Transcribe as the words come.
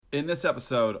In this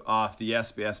episode of the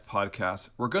SBS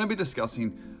podcast, we're going to be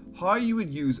discussing how you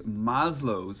would use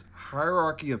Maslow's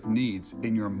hierarchy of needs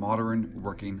in your modern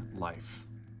working life.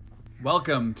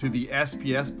 Welcome to the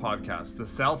SPS podcast, the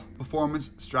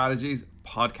Self-Performance Strategies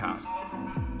podcast.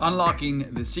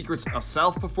 Unlocking the secrets of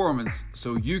self-performance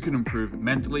so you can improve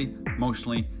mentally,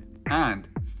 emotionally, and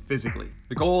physically.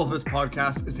 The goal of this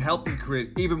podcast is to help you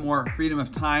create even more freedom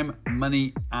of time,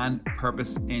 money, and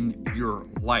purpose in your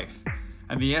life.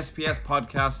 And the SPS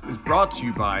podcast is brought to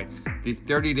you by the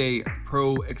 30-Day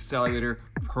Pro Accelerator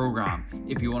Program.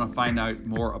 If you want to find out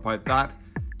more about that,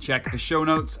 check the show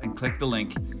notes and click the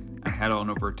link and head on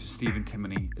over to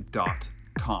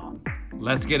stephentimony.com.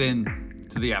 Let's get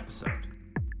into the episode.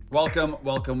 Welcome.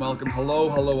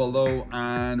 Hello.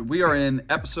 And we are in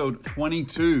episode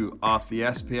 22 of the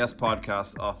SPS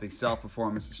podcast of the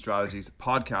Self-Performance Strategies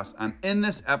podcast. And in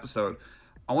this episode,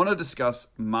 I want to discuss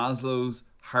Maslow's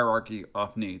hierarchy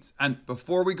of needs. And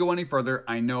before we go any further,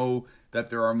 I know that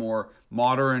there are more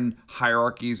modern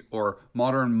hierarchies or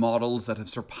modern models that have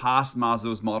surpassed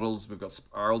Maslow's models. We've got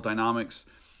spiral dynamics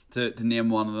to name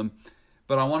one of them.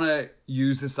 But I want to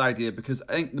use this idea because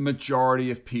I think the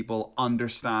majority of people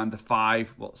understand the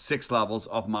six levels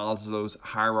of Maslow's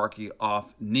hierarchy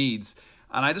of needs.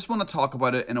 And I just want to talk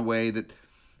about it in a way that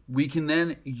we can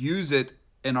then use it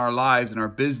in our lives, in our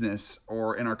business,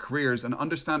 or in our careers, and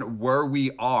understand where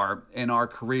we are in our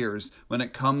careers when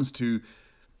it comes to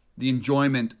the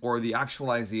enjoyment or the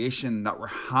actualization that we're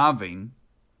having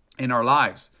in our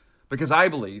lives. Because I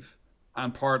believe,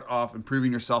 and part of improving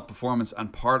your self-performance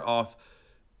and part of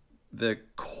the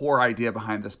core idea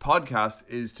behind this podcast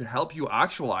is to help you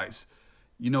actualize.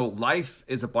 You know, life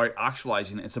is about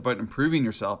actualizing. It's about improving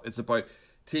yourself. It's about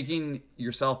taking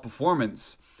your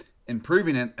self-performance,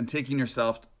 improving it, and taking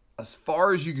yourself as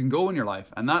far as you can go in your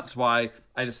life. And that's why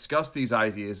I discuss these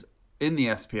ideas in the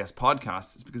SPS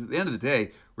podcast. It's because at the end of the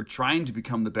day, we're trying to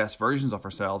become the best versions of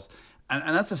ourselves.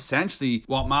 And that's essentially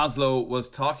what Maslow was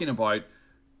talking about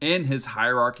in his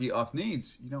hierarchy of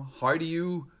needs. You know, how do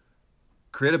you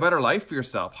create a better life for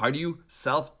yourself? How do you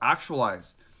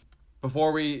self-actualize?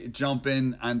 Before we jump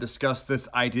in and discuss this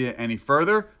idea any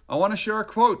further, I want to share a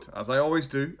quote, as I always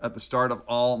do at the start of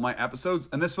all my episodes.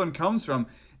 And this one comes from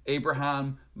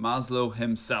Abraham Maslow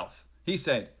himself. He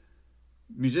said,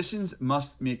 "Musicians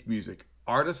must make music.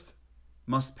 Artists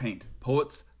must paint.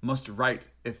 Poets must write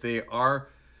if they are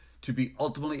to be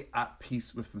ultimately at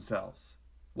peace with themselves.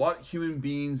 What human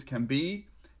beings can be,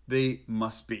 they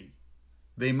must be.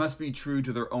 They must be true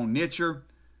to their own nature.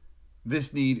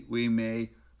 This need we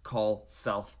may call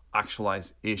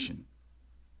self-actualization."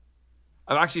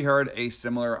 I've actually heard a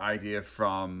similar idea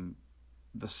from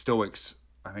the Stoics.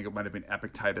 I think it might have been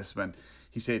Epictetus when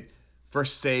he said,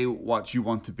 first say what you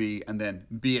want to be and then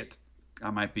be it. I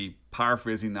might be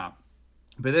paraphrasing that.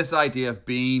 But this idea of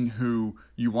being who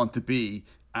you want to be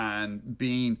and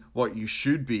being what you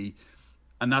should be,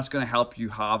 and that's going to help you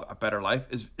have a better life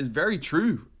is very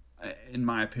true. In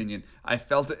my opinion, I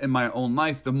felt it in my own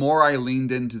life. The more I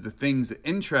leaned into the things that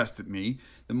interested me,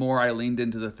 the more I leaned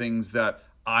into the things that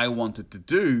I wanted to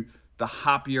do, the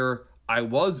happier I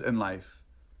was in life.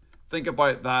 Think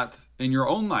about that in your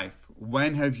own life.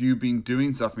 When have you been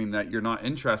doing something that you're not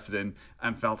interested in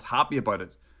and felt happy about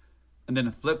it? And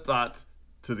then flip that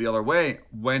to the other way.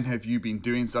 When have you been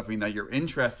doing something that you're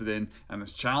interested in and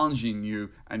is challenging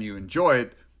you and you enjoy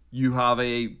it? You have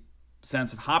a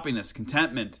sense of happiness,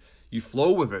 contentment, you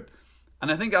flow with it.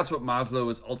 And I think that's what Maslow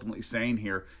is ultimately saying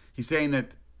here. He's saying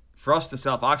that for us to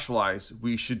self-actualize,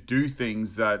 we should do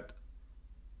things that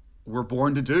we're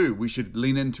born to do. We should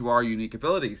lean into our unique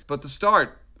abilities. But to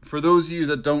start, for those of you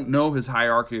that don't know his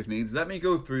hierarchy of needs, let me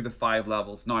go through the 5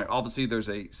 levels. Now, obviously there's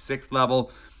a 6th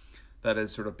level that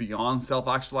is sort of beyond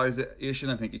self-actualization.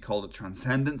 I think he called it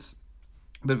transcendence.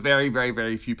 But very, very,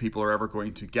 very few people are ever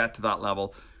going to get to that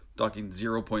level. Talking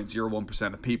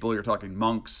 0.01% of people. You're talking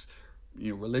monks,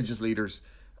 religious leaders.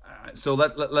 So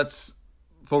let's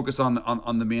focus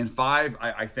on the main 5.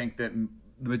 I think that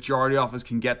the majority of us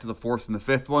can get to the 4th and the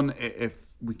 5th one if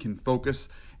we can focus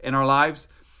in our lives.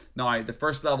 Now, the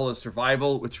first level is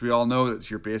survival, which we all know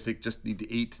that's your basic, just need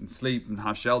to eat and sleep and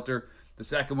have shelter. The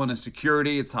second one is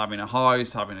security. It's having a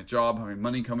house, having a job, having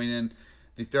money coming in.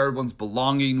 The third one's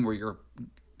belonging, where you're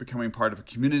becoming part of a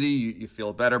community. You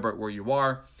feel better about where you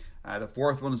are. The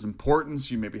 4th one is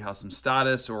importance. You maybe have some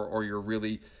status or you're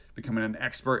really becoming an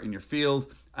expert in your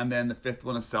field. And then the 5th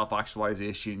one is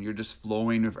self-actualization. You're just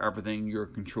flowing with everything. You're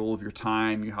in control of your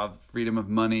time. You have freedom of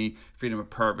money, freedom of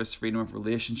purpose, freedom of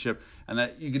relationship. And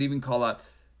that you could even call that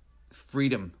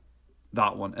freedom,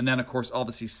 that one. And then, of course,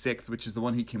 obviously 6th, which is the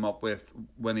one he came up with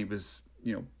when he was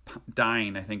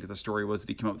dying. I think the story was that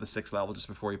he came up with the sixth level just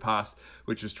before he passed,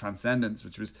 which was transcendence,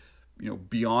 which was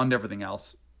beyond everything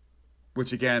else.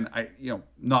 Which again, I'm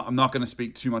not going to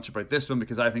speak too much about this one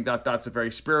because I think that's a very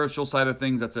spiritual side of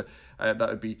things. That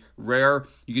would be rare.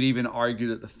 You could even argue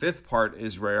that the fifth part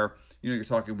is rare. You're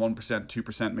talking 1%,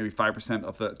 2%, maybe 5%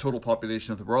 of the total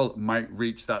population of the world might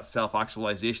reach that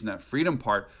self-actualization, that freedom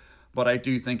part. But I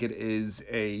do think it is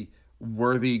a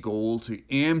worthy goal to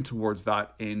aim towards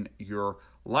that in your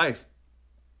life.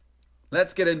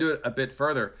 Let's get into it a bit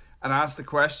further and ask the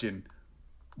question,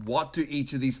 what do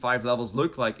each of these 5 levels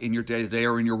look like in your day-to-day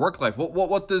or in your work life?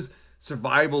 What does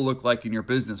survival look like in your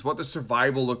business? What does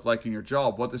survival look like in your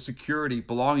job? What does security,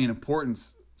 belonging,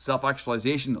 importance,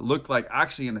 self-actualization look like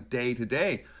actually in a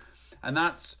day-to-day? And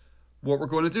that's what we're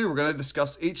going to do. We're going to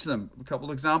discuss each of them. A couple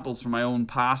of examples from my own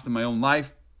past and my own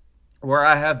life where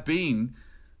I have been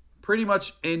pretty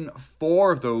much in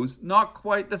 4 of those. Not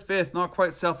quite the 5th, not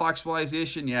quite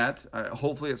self-actualization yet.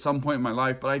 Hopefully at some point in my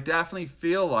life, but I definitely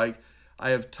feel like I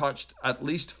have touched at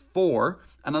least 4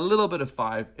 and a little bit of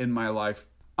 5 in my life.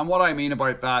 And what I mean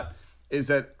about that is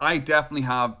that I definitely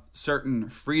have certain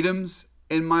freedoms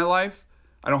in my life.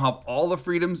 I don't have all the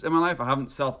freedoms in my life. I haven't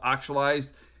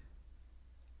self-actualized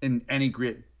in any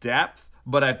great depth,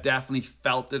 but I've definitely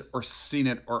felt it or seen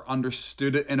it or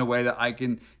understood it in a way that I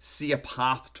can see a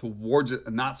path towards it.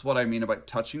 And that's what I mean about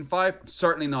touching 5. I'm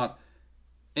certainly not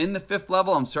in the 5th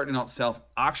level. I'm certainly not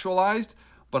self-actualized,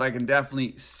 but I can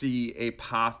definitely see a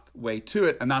pathway to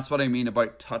it. And that's what I mean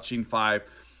about touching 5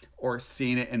 or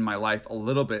seeing it in my life a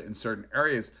little bit in certain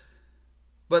areas.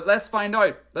 But let's find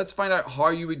out. Let's find out how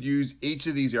you would use each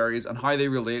of these areas and how they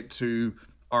relate to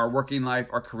our working life,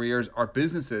 our careers, our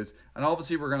businesses. And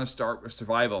obviously we're going to start with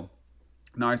survival.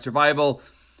 Now, survival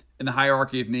in the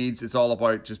hierarchy of needs is all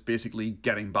about just basically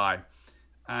getting by.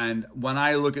 And when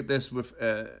I look at this with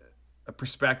a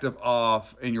perspective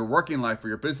of in your working life or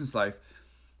your business life,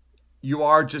 you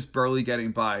are just barely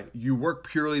getting by. You work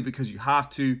purely because you have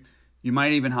to. You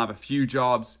might even have a few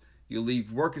jobs. You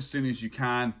leave work as soon as you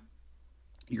can.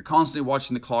 You're constantly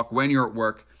watching the clock when you're at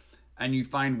work, and you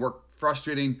find work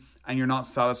frustrating and you're not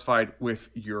satisfied with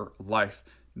your life.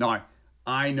 Now,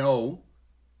 I know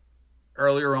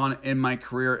earlier on in my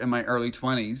career, in my early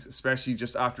 20s, especially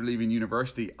just after leaving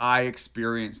university, I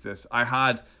experienced this. I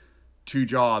had 2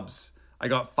 jobs. I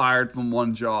got fired from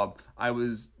one job. I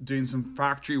was doing some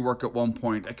factory work at one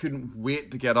point. I couldn't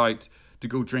wait to get out to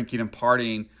go drinking and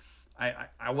partying.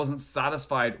 I wasn't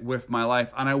satisfied with my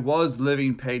life, and I was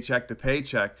living paycheck to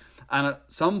paycheck. And at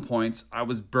some points, I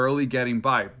was barely getting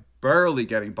by.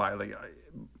 Like,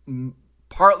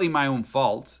 partly my own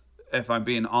fault, if I'm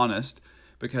being honest,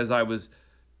 because I was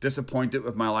disappointed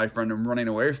with my life and running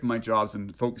away from my jobs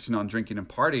and focusing on drinking and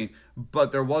partying.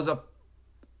 But there was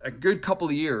a good couple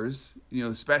of years,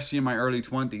 especially in my early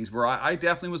 20s, where I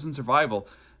definitely was in survival,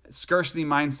 scarcity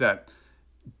mindset,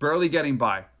 barely getting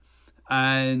by.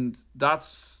 And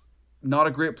that's not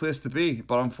a great place to be.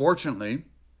 But unfortunately,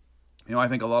 I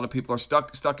think a lot of people are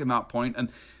stuck in that point.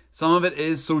 And some of it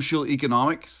is social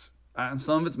economics and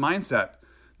some of it's mindset.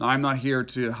 Now, I'm not here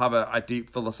to have a deep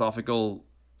philosophical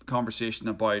conversation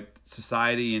about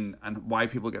society and why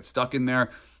people get stuck in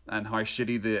there, and how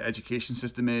shitty the education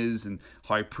system is, and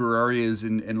how poor areas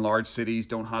in large cities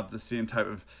don't have the same type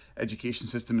of education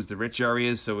system as the rich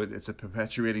areas. So it's a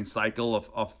perpetuating cycle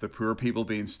of the poor people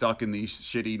being stuck in these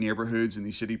shitty neighborhoods and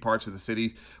these shitty parts of the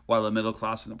city, while the middle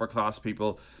class and upper class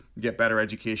people get better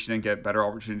education and get better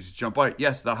opportunities to jump out.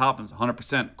 Yes, that happens,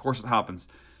 100%. Of course it happens.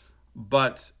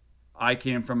 But I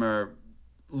came from a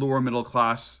lower middle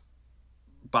class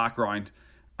background,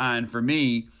 and for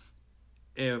me,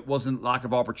 it wasn't lack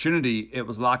of opportunity, it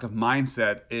was lack of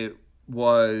mindset. It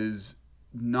was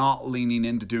not leaning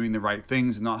into doing the right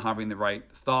things, and not having the right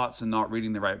thoughts, and not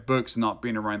reading the right books, and not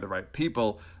being around the right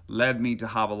people led me to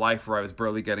have a life where I was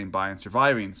barely getting by and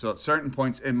surviving. So at certain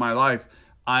points in my life,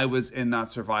 I was in that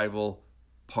survival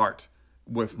part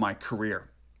with my career.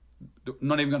 I'm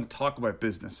not even going to talk about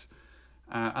business.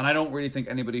 And I don't really think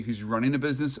anybody who's running a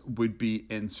business would be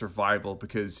in survival,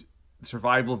 because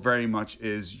survival very much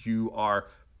is you are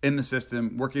in the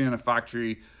system, working in a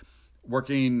factory,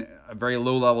 working a very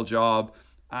low level job.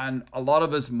 And a lot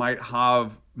of us might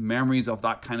have memories of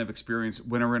that kind of experience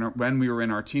when we were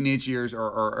in our teenage years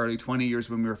or early 20 years,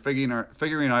 when we were figuring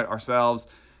out ourselves,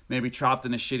 maybe trapped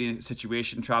in a shitty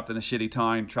situation, trapped in a shitty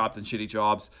town, trapped in shitty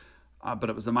jobs. But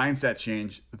it was the mindset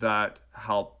change that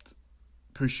helped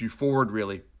push you forward,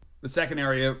 really. The second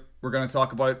area we're going to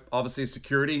talk about, obviously, is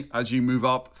security. As you move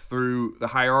up through the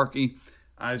hierarchy,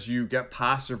 as you get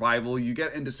past survival, you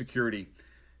get into security.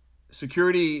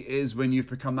 Security is when you've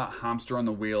become that hamster on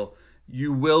the wheel.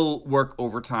 you will work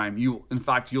overtime.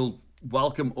 You'll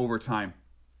welcome overtime.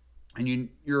 And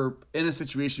you're in a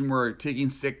situation where taking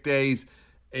sick days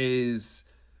is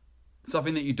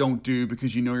something that you don't do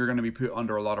because you know you're going to be put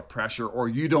under a lot of pressure, or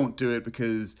you don't do it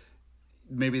because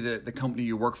maybe the company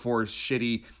you work for is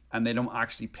shitty and they don't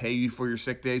actually pay you for your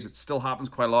sick days. It still happens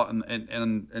quite a lot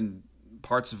in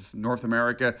parts of North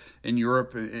America, in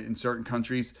Europe, in certain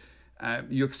countries.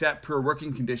 You accept poor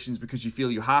working conditions because you feel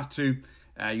you have to.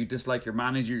 You dislike your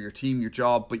manager, your team, your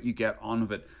job, but you get on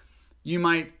with it. You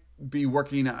might be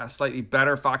working a slightly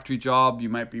better factory job. You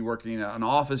might be working an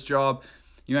office job.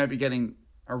 You might be getting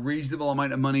a reasonable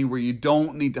amount of money where you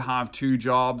don't need to have two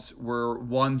jobs, where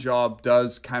one job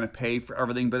does kind of pay for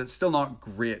everything, but it's still not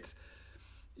great.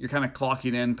 You're kind of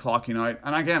clocking in, clocking out.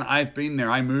 And again, I've been there.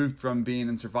 I moved from being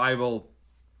in survival,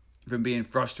 from being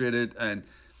frustrated and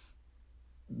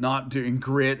not doing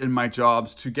great in my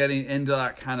jobs, to getting into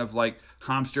that kind of like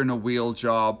hamster in a wheel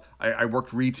job. I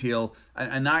worked retail,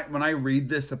 and that, when I read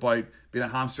this about being a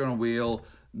hamster on a wheel,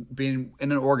 being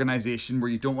in an organization where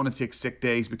you don't want to take sick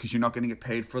days because you're not going to get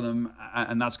paid for them,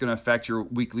 and that's going to affect your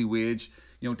weekly wage,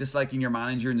 disliking your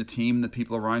manager and the team and the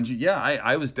people around you. Yeah,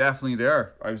 I was definitely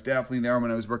there. I was definitely there when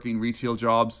I was working retail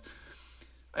jobs.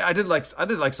 I did like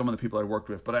some of the people I worked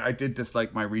with, but I did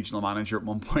dislike my regional manager at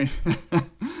one point.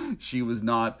 She was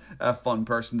not a fun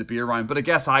person to be around. But I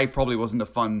guess I probably wasn't a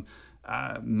fun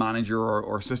manager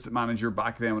or assistant manager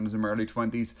back then when I was in my early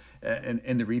 20s.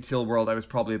 In the retail world, I was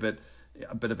probably a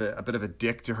bit of a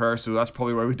dick to her, so that's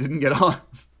probably why we didn't get on.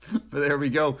 But there we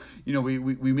go.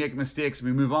 We make mistakes and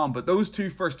we move on. But those two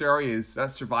first areas,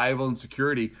 that's survival and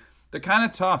security, they're kind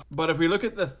of tough. But if we look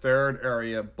at the third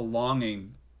area,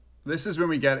 belonging, this is when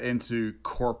we get into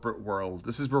corporate world.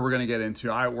 This is where we're going to get into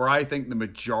where I think the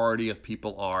majority of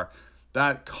people are.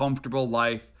 That comfortable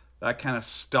life, that kind of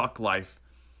stuck life.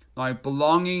 Now,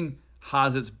 belonging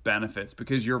has its benefits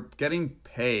because you're getting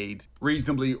paid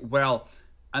reasonably well.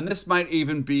 And this might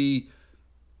even be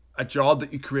a job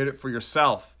that you created for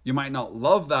yourself. You might not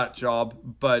love that job,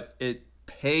 but it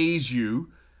pays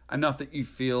you enough that you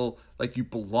feel like you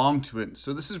belong to it.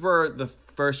 So this is where the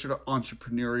first sort of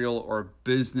entrepreneurial or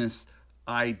business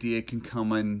idea can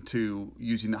come into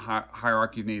using the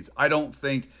hierarchy of needs. I don't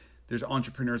think there's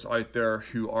entrepreneurs out there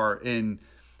who are in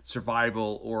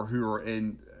survival or who are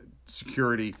in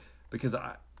security, because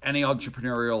any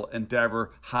entrepreneurial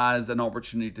endeavor has an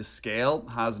opportunity to scale,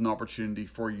 has an opportunity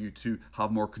for you to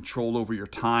have more control over your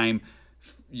time,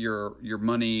 your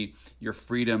money, your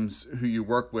freedoms, who you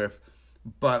work with.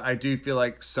 But I do feel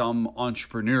like some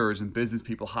entrepreneurs and business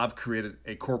people have created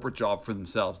a corporate job for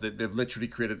themselves. They've literally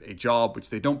created a job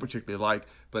which they don't particularly like,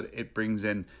 but it brings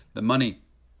in the money.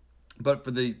 But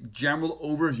for the general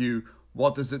overview,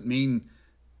 what does it mean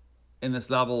in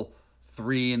this level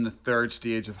 3, in the third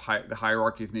stage of the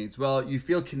hierarchy of needs? Well, you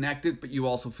feel connected, but you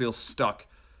also feel stuck.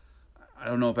 I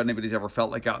don't know if anybody's ever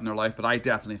felt like that in their life, but I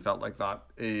definitely felt like that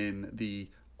in the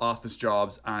office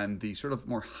jobs and the sort of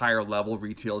more higher level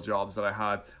retail jobs that I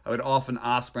had. I would often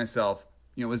ask myself,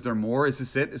 is there more? Is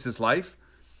this it? Is this life?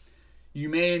 You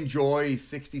may enjoy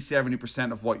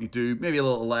 60-70% of what you do, maybe a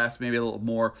little less, maybe a little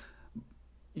more.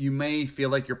 You may feel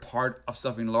like you're part of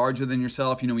something larger than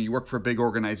yourself. When you work for a big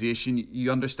organization,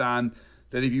 you understand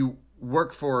that if you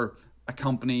work for a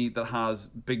company that has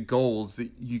big goals, that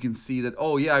you can see that,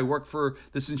 oh yeah, I work for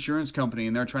this insurance company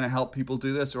and they're trying to help people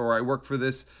do this, or I work for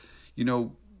this,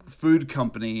 food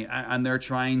company and they're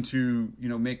trying to,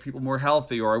 make people more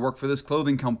healthy, or I work for this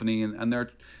clothing company and they're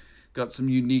got some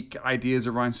unique ideas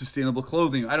around sustainable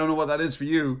clothing. I don't know what that is for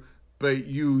you, but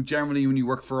you generally, when you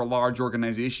work for a large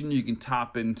organization, you can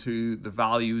tap into the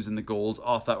values and the goals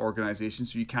of that organization,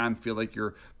 so you can feel like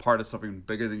you're part of something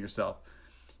bigger than yourself.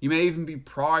 You may even be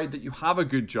proud that you have a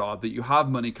good job, that you have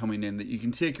money coming in, that you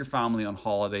can take your family on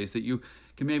holidays, that you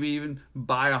can maybe even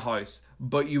buy a house,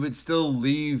 but you would still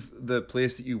leave the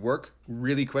place that you work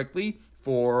really quickly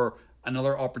for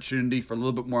another opportunity for a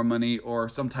little bit more money or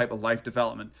some type of life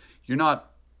development. You're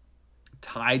not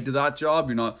tied to that job.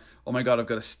 You're not, oh my God, I've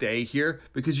got to stay here,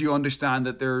 because you understand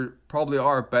that there probably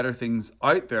are better things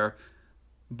out there,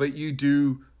 but you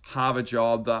do have a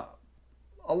job that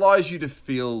allows you to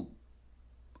feel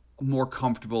more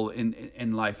comfortable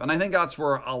in life. And I think that's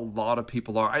where a lot of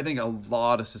people are. I think a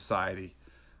lot of society,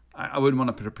 I wouldn't want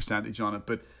to put a percentage on it,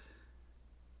 but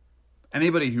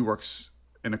anybody who works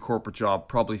in a corporate job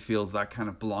probably feels that kind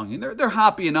of belonging. They're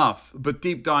happy enough, but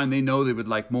deep down they know they would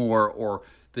like more, or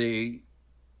they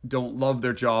don't love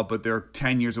their job, but they're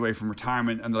 10 years away from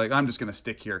retirement and they're like, I'm just going to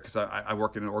stick here because I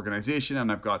work in an organization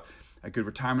and I've got a good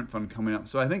retirement fund coming up.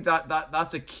 So I think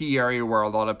that's a key area where a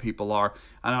lot of people are.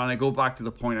 And when I go back to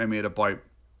the point I made about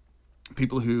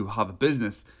people who have a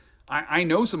business. I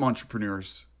know some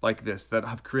entrepreneurs like this that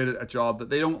have created a job that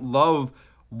they don't love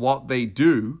what they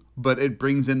do, but it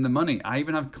brings in the money. I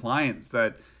even have clients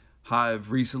that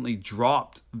have recently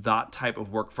dropped that type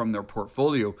of work from their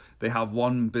portfolio. They have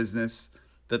one business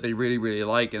that they really, really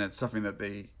like, and it's something that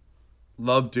they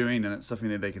love doing, and it's something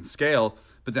that they can scale.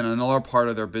 But then another part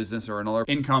of their business or another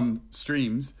income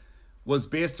streams was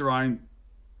based around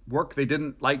work they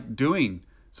didn't like doing.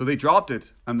 So they dropped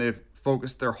it and they've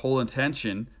focused their whole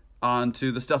attention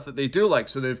onto the stuff that they do like.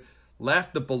 So they've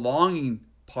left the belonging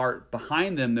part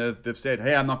behind them. They've said,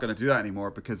 hey, I'm not going to do that anymore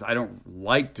because I don't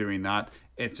like doing that.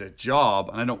 It's a job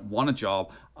and I don't want a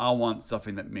job. I want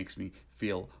something that makes me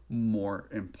feel more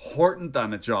important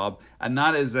than a job. And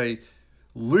that is a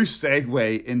loose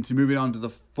segue into moving on to the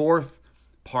fourth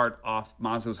part of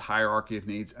Maslow's hierarchy of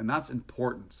needs, and that's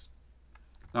importance.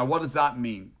 Now, what does that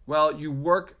mean? Well, you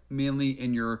work mainly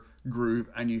in your groove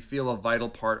and you feel a vital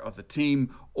part of the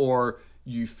team, or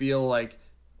you feel like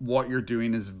what you're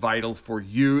doing is vital for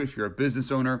you if you're a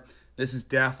business owner. This is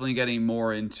definitely getting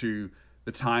more into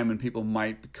the time when people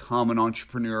might become an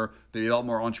entrepreneur. There's a lot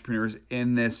more entrepreneurs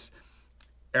in this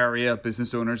area,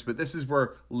 business owners, but this is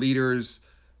where leaders,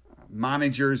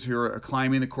 managers who are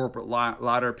climbing the corporate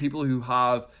ladder, people who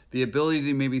have the ability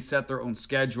to maybe set their own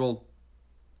schedule.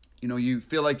 You know, you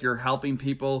feel like you're helping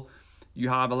people, you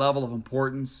have a level of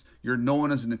importance, you're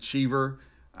known as an achiever,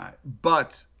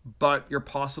 but you're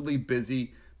possibly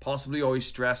busy, possibly always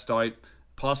stressed out,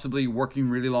 possibly working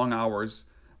really long hours,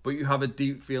 but you have a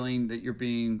deep feeling that you're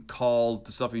being called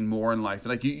to something more in life.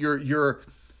 Like you're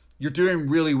doing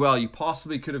really well. You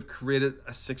possibly could have created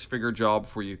a six-figure job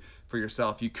for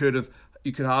yourself. You could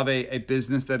have a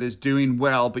business that is doing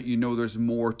well, but you know there's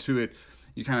more to it.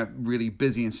 You're kind of really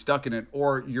busy and stuck in it,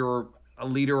 or you're a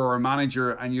leader or a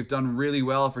manager and you've done really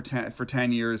well for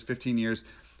 10 years, 15 years,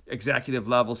 executive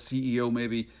level, CEO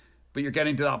maybe, but you're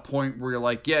getting to that point where you're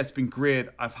like, yeah, it's been great.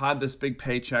 I've had this big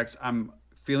paychecks. I'm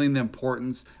feeling the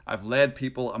importance. I've led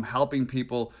people. I'm helping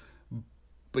people,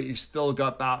 but you still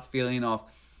got that feeling of,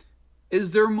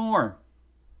 is there more?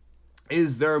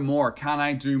 Is there more? Can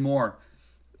I do more?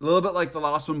 A little bit like the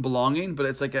last one, belonging, but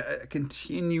it's like a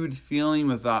continued feeling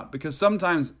with that, because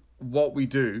sometimes what we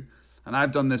do, and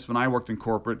I've done this when I worked in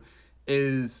corporate,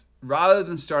 is rather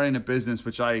than starting a business,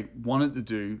 which I wanted to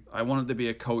do, I wanted to be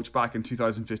a coach back in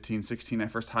 2015, 16. I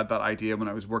first had that idea when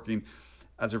I was working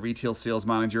as a retail sales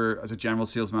manager, as a general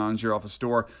sales manager of a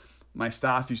store. My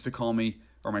staff used to call me,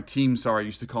 or my team,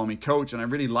 used to call me coach, and I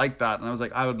really liked that. And I was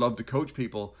like, I would love to coach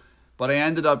people. But I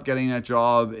ended up getting a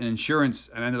job in insurance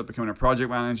and ended up becoming a project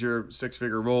manager,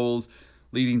 six-figure roles,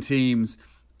 leading teams.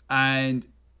 And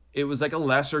it was like a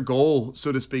lesser goal,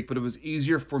 so to speak, but it was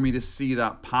easier for me to see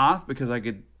that path because I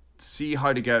could see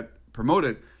how to get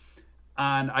promoted.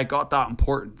 And I got that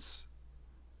importance.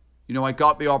 You know, I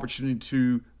got the opportunity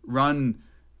to run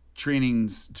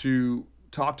trainings, to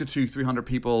talk to 200-300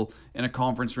 people in a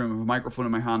conference room with a microphone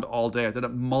in my hand all day. I did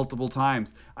it multiple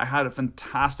times. I had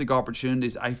fantastic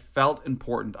opportunities. I felt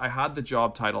important. I had the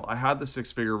job title. I had the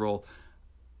six-figure role.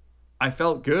 I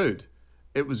felt good.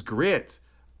 It was great.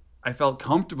 I felt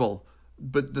comfortable.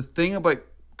 But the thing about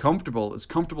comfortable is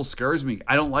comfortable scares me.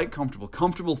 I don't like comfortable.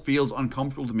 Comfortable feels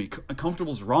uncomfortable to me.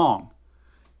 Comfortable's wrong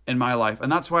in my life.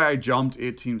 And that's why I jumped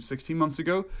 16 months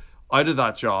ago out of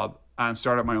that job and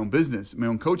started my own business, my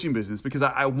own coaching business, because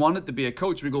I wanted to be a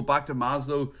coach. We go back to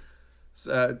Maslow's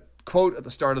quote at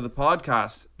the start of the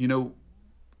podcast. You know,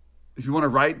 if you want to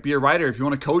write, be a writer. If you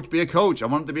want to coach, be a coach. I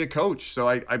wanted to be a coach, so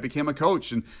I became a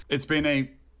coach. And it's been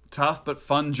a tough but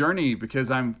fun journey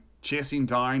because I'm chasing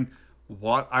down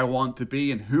what I want to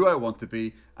be and who I want to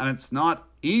be. And it's not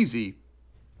easy.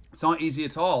 It's not easy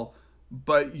at all.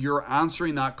 But you're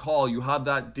answering that call. You have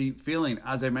that deep feeling.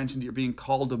 As I mentioned, you're being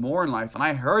called to more in life. And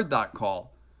I heard that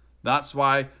call. That's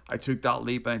why I took that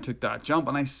leap and I took that jump.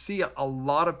 And I see a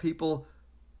lot of people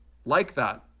like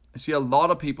that. I see a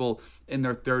lot of people in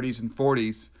their 30s and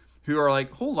 40s who are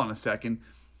like, hold on a second.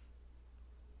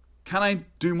 Can I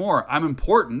do more? I'm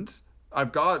important.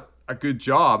 I've got a good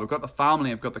job. I've got the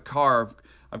family. I've got the car.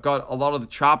 I've got a lot of the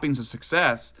trappings of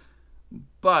success.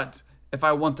 But if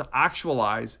I want to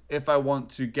actualize, if I want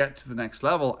to get to the next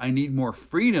level, I need more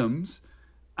freedoms.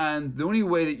 And the only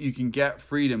way that you can get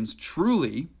freedoms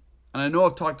truly, and I know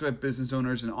I've talked about business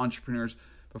owners and entrepreneurs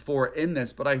before in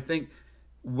this, but I think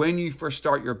when you first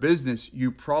start your business,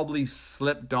 you probably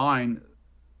slip down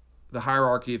the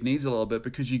hierarchy of needs a little bit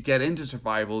because you get into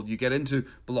survival, you get into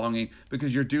belonging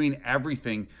because you're doing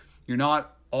everything. You're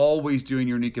not always doing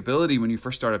your unique ability when you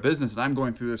first start a business. And I'm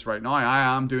going through this right now. I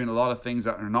am doing a lot of things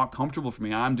that are not comfortable for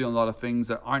me. I'm doing a lot of things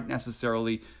that aren't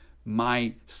necessarily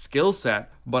my skill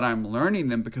set, but I'm learning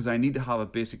them because I need to have a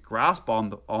basic grasp on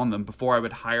them before I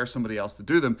would hire somebody else to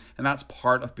do them. And that's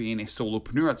part of being a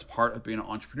solopreneur. It's part of being an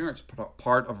entrepreneur. It's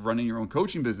part of running your own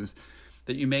coaching business,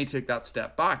 that you may take that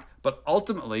step back. But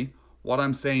ultimately, what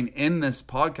I'm saying in this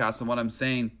podcast and what I'm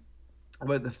saying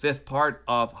about the fifth part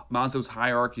of Maslow's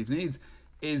hierarchy of needs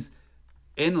is,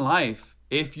 in life,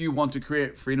 if you want to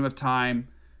create freedom of time,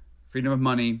 freedom of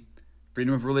money,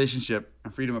 freedom of relationship,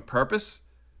 and freedom of purpose,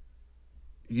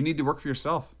 you need to work for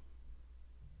yourself.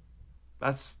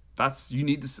 That's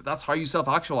how you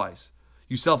self-actualize.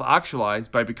 You self-actualize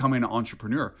by becoming an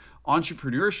entrepreneur.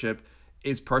 Entrepreneurship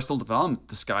is personal development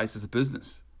disguised as a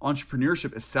business.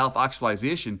 Entrepreneurship is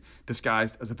self-actualization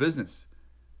disguised as a business.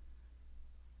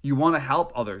 You want to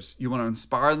help others. You want to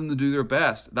inspire them to do their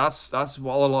best. That's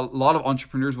what a lot of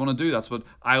entrepreneurs want to do. That's what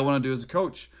I want to do as a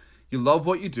coach. You love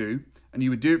what you do, and you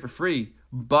would do it for free,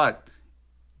 but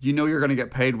you know you're going to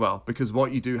get paid well because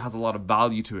what you do has a lot of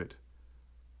value to it.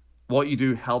 What you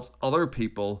do helps other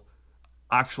people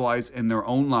actualize in their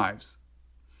own lives.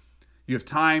 You have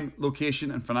time,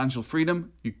 location, and financial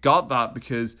freedom. You got that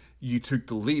because you took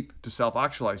the leap to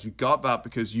self-actualize. You got that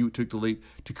because you took the leap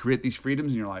to create these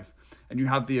freedoms in your life. And you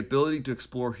have the ability to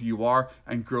explore who you are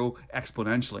and grow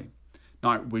exponentially.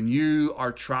 Now, when you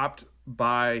are trapped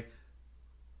by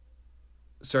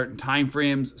certain time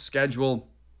frames, schedule,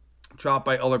 trapped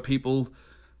by other people,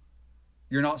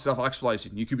 you're not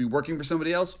self-actualizing. You could be working for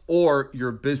somebody else, or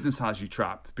your business has you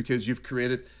trapped because you've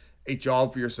created a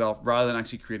job for yourself rather than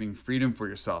actually creating freedom for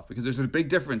yourself. Because there's a big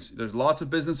difference. There's lots of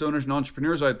business owners and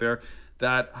entrepreneurs out there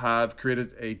that have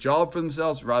created a job for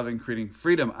themselves rather than creating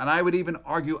freedom. And I would even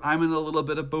argue I'm in a little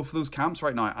bit of both of those camps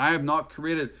right now. I have not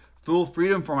created full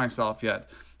freedom for myself yet.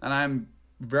 And I'm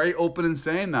very open in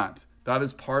saying that. That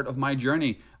is part of my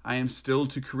journey. I am still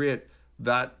to create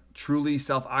that truly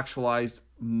self-actualized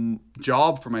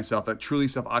job for myself, that truly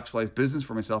self-actualized business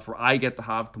for myself, where I get to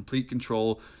have complete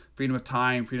control, freedom of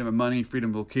time, freedom of money,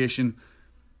 freedom of location.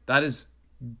 That is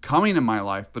coming in my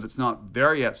life, but it's not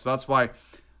there yet. So that's why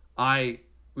I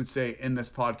would say in this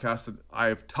podcast that I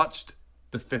have touched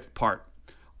the fifth part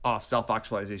of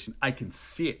self-actualization. I can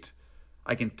see it.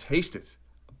 I can taste it.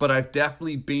 But I've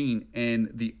definitely been in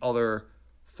the other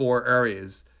four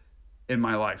areas in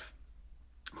my life.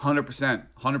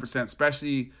 100%,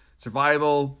 especially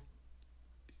survival,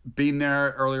 being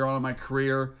there earlier on in my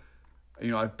career.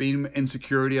 You know, I've been in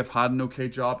insecurity. I've had an okay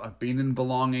job. I've been in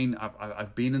belonging.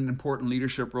 I've been in important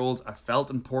leadership roles. I've felt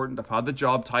important. I've had the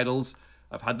job titles.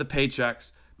 I've had the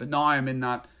paychecks. But now I'm in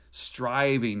that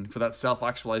striving for that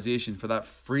self-actualization, for that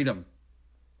freedom.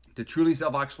 To truly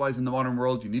self-actualize in the modern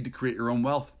world, you need to create your own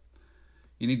wealth.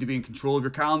 You need to be in control of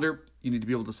your calendar. You need to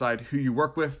be able to decide who you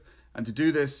work with. And to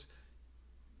do this,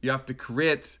 you have to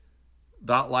create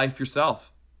that life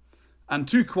yourself. And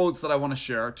two quotes that I want to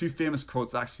share, two famous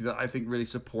quotes actually that I think really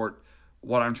support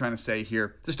what I'm trying to say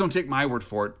here. Just don't take my word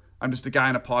for it. I'm just a guy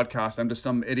in a podcast. I'm just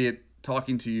some idiot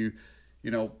talking to you,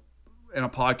 in a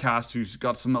podcast who's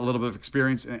got a little bit of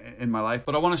experience in my life.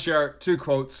 But I want to share two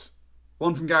quotes,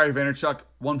 one from Gary Vaynerchuk,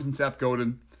 one from Seth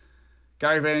Godin.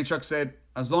 Gary Vaynerchuk said,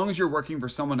 "As long as you're working for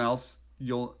someone else,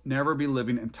 you'll never be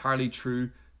living entirely true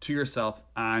to yourself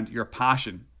and your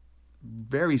passion."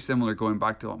 Very similar, going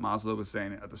back to what Maslow was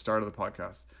saying at the start of the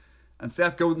podcast. And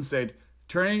Seth Godin said,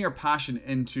 "Turning your passion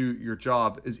into your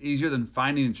job is easier than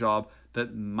finding a job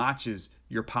that matches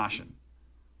your passion."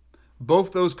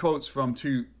 Both those quotes from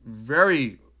two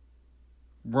very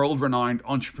world-renowned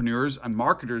entrepreneurs and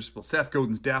marketers. Well, Seth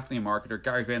Godin's definitely a marketer.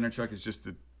 Gary Vaynerchuk is just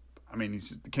he's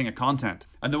just the king of content.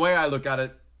 And the way I look at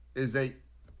it is that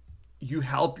you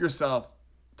help yourself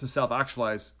to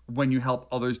self-actualize when you help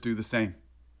others do the same.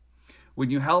 When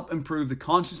you help improve the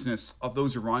consciousness of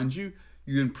those around you,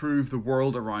 you improve the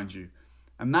world around you.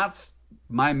 And that's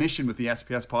my mission with the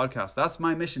SPS podcast. That's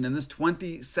my mission in this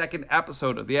 22nd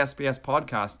episode of the SPS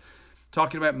podcast,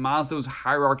 talking about Maslow's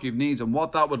hierarchy of needs and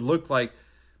what that would look like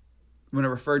when I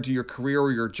referred to your career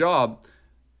or your job.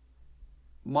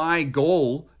 My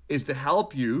goal is to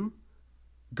help you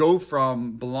go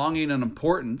from belonging and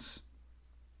importance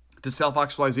to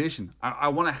self-actualization. I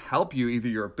want to help you. Either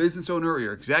you're a business owner or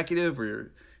you're executive or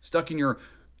you're stuck in your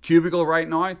cubicle right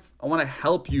now. I want to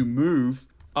help you move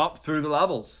up through the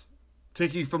levels,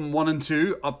 take you from 1 and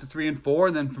 2 up to 3 and 4,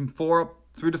 and then from 4 up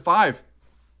through to 5.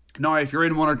 Now, if you're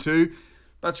in 1 or 2,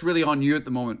 that's really on you at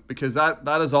the moment, because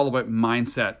that is all about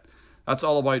mindset. That's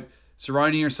all about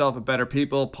surrounding yourself with better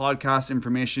people, podcast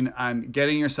information, and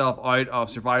getting yourself out of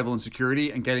survival and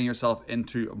security and getting yourself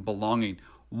into belonging.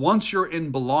 Once you're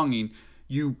in belonging,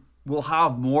 you will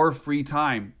have more free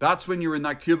time. That's when you're in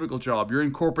that cubicle job. You're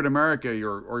in corporate America,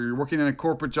 or you're working in a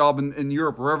corporate job in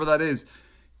Europe, wherever that is.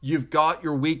 You've got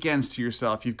your weekends to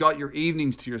yourself. You've got your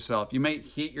evenings to yourself. You might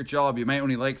hate your job. You might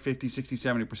only like 50, 60,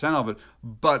 70% of it.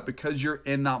 But because you're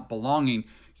in that belonging,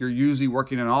 you're usually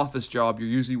working an office job. You're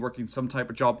usually working some type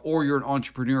of job, or you're an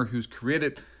entrepreneur who's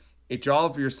created a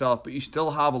job for yourself, but you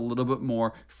still have a little bit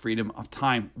more freedom of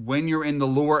time. When you're in the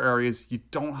lower areas, you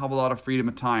don't have a lot of freedom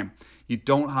of time. You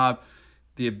don't have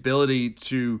the ability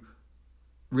to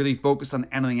really focus on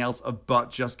anything else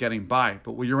but just getting by.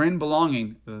 But when you're in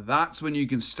belonging, that's when you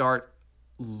can start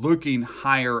looking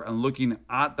higher and looking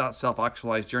at that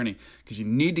self-actualized journey, because you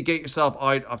need to get yourself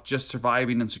out of just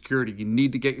surviving and security. You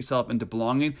need to get yourself into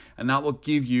belonging, and that will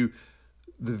give you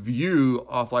the view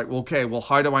of like, okay, well,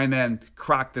 how do I then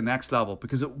crack the next level?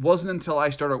 Because it wasn't until I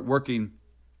started working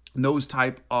in those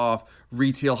type of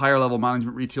retail, higher level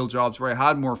management retail jobs where I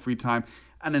had more free time.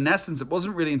 And in essence, it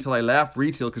wasn't really until I left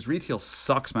retail, because retail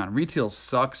sucks, man. Retail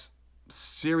sucks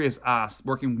serious ass.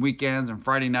 Working weekends and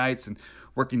Friday nights and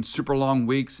working super long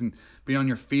weeks and being on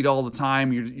your feet all the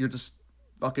time. You're just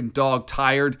fucking dog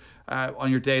tired on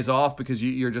your days off because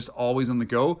you're just always on the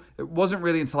go. It wasn't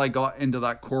really until I got into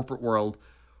that corporate world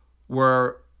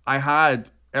where I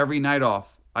had every night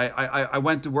off. I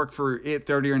went to work for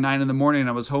 8:30 or 9 in the morning, and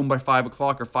I was home by 5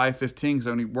 o'clock or 5:15 because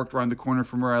I only worked around the corner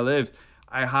from where I lived.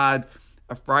 I had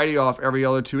a Friday off every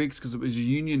other 2 weeks because it was a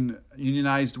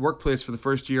unionized workplace for the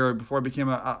first year before I became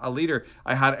a leader.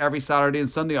 I had every Saturday and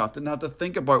Sunday off. Didn't have to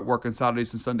think about work on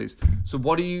Saturdays and Sundays. So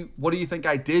what do you think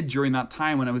I did during that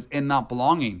time when I was in that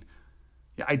belonging?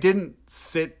 Yeah, I didn't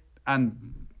sit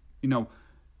and,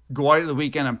 go out of the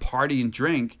weekend and party and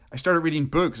drink. I started reading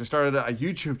books. I started a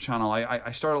YouTube channel.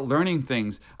 I started learning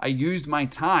things. I used my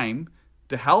time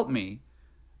to help me.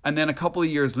 And then a couple of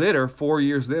years later, 4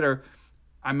 years later,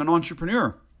 I'm an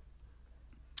entrepreneur.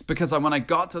 Because when I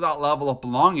got to that level of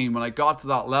belonging, when I got to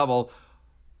that level,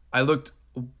 I looked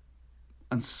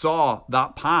and saw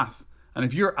that path. And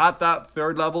if you're at that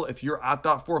third level, if you're at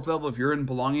that fourth level, if you're in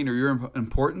belonging or you're in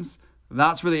importance,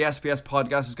 that's where the SPS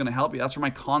podcast is going to help you. That's where my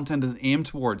content is aimed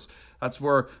towards. That's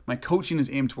where my coaching is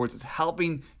aimed towards. It's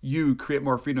helping you create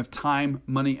more freedom of time,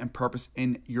 money, and purpose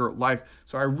in your life.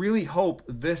 So I really hope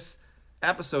this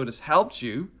episode has helped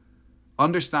you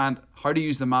understand how to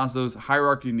use the Maslow's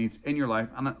hierarchy of needs in your life.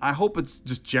 And I hope it's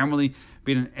just generally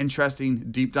been an interesting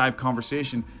deep dive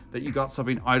conversation that you got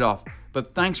something out of.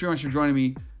 But thanks very much for joining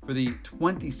me for the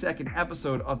 22nd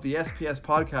episode of the SPS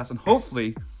podcast. And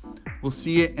hopefully we'll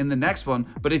see you in the next one.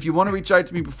 But if you want to reach out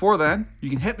to me before then, you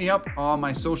can hit me up on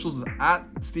my socials at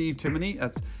Steve Timoney.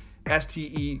 That's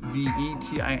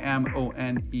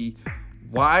SteveTimoney.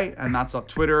 And that's on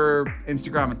Twitter,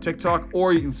 Instagram, and TikTok.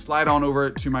 Or you can slide on over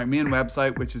to my main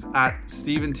website, which is at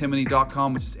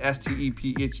stephentimoney.com, which is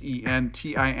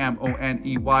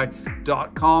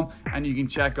StephenTimoney.com. And you can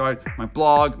check out my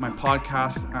blog, my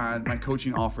podcast, and my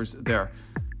coaching offers there.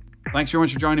 Thanks very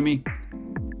much for joining me,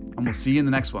 and we'll see you in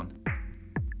the next one.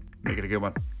 Make it a good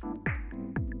one.